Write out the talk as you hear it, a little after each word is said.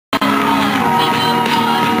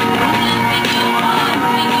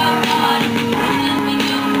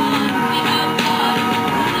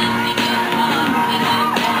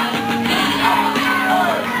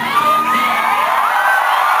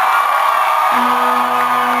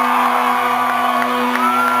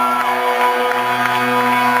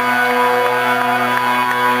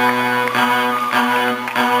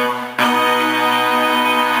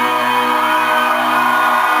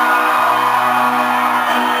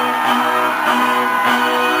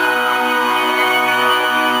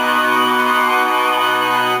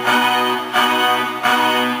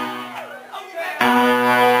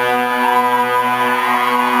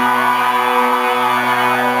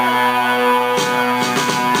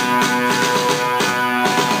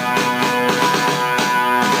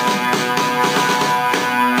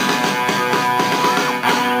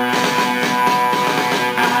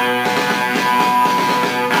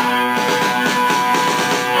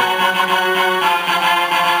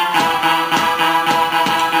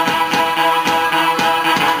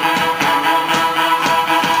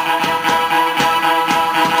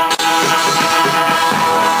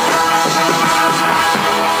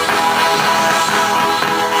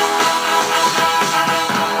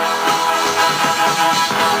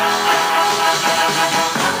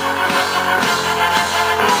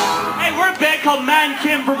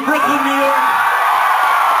Kim from Brooklyn, New York.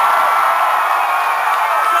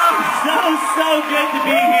 So good to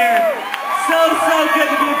be here. So good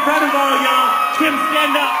to be in front of all y'all. Kim,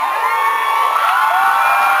 stand up.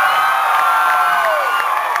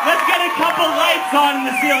 Let's get a couple lights on in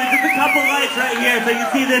the ceiling. Just a couple lights right here so you can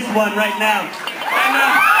see this one right now. And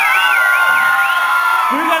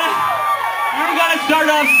we're gonna start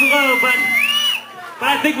off slow, but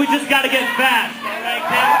I think we just gotta get fast. All right,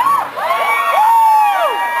 Kim?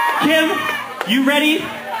 Kim, you ready?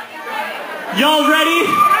 Y'all ready?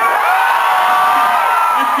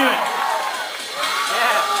 Let's do it.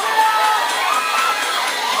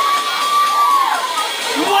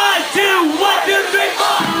 One, two, 3, 4.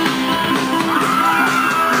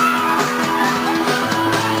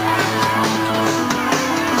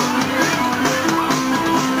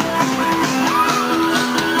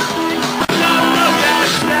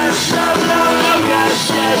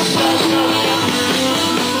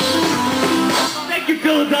 Thank you,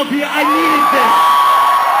 Philadelphia. I needed this.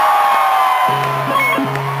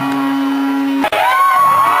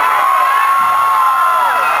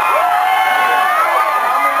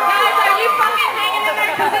 Guys, are you fucking hanging in there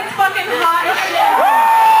because it's fucking hot as shit?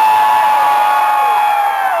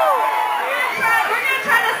 We're gonna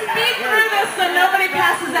try to speed through this so nobody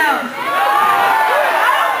passes out.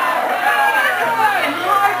 This is fucking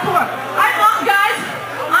hardcore. Guys,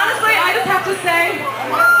 honestly, I just have to say,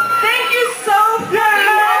 thank you so very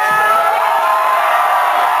much.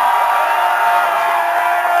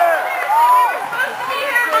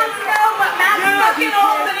 Fucking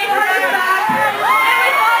old and he hurt us back. And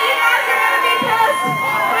we thought you guys were gonna be pissed.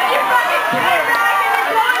 But you fucking came back and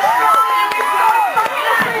you're going strong and we so fucking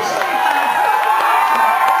appreciate that.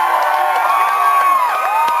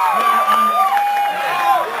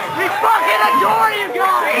 We fucking adore you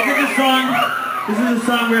guys! This is a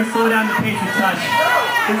song where I slow down the pace a touch.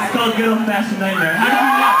 This is called Good Old Fashioned Nightmare. How did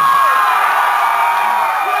you know?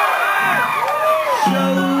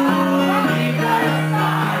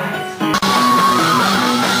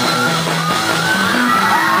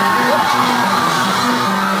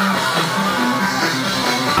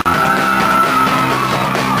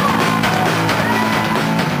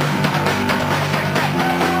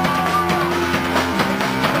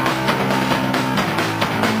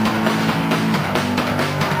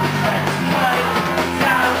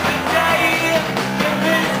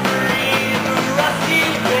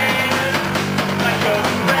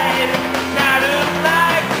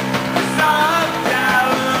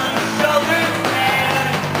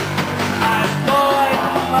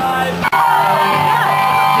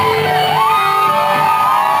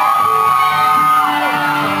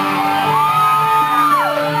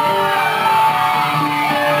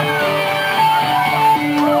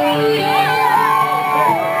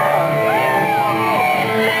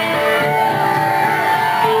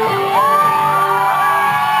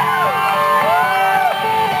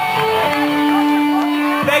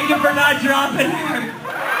 Thank you for not dropping.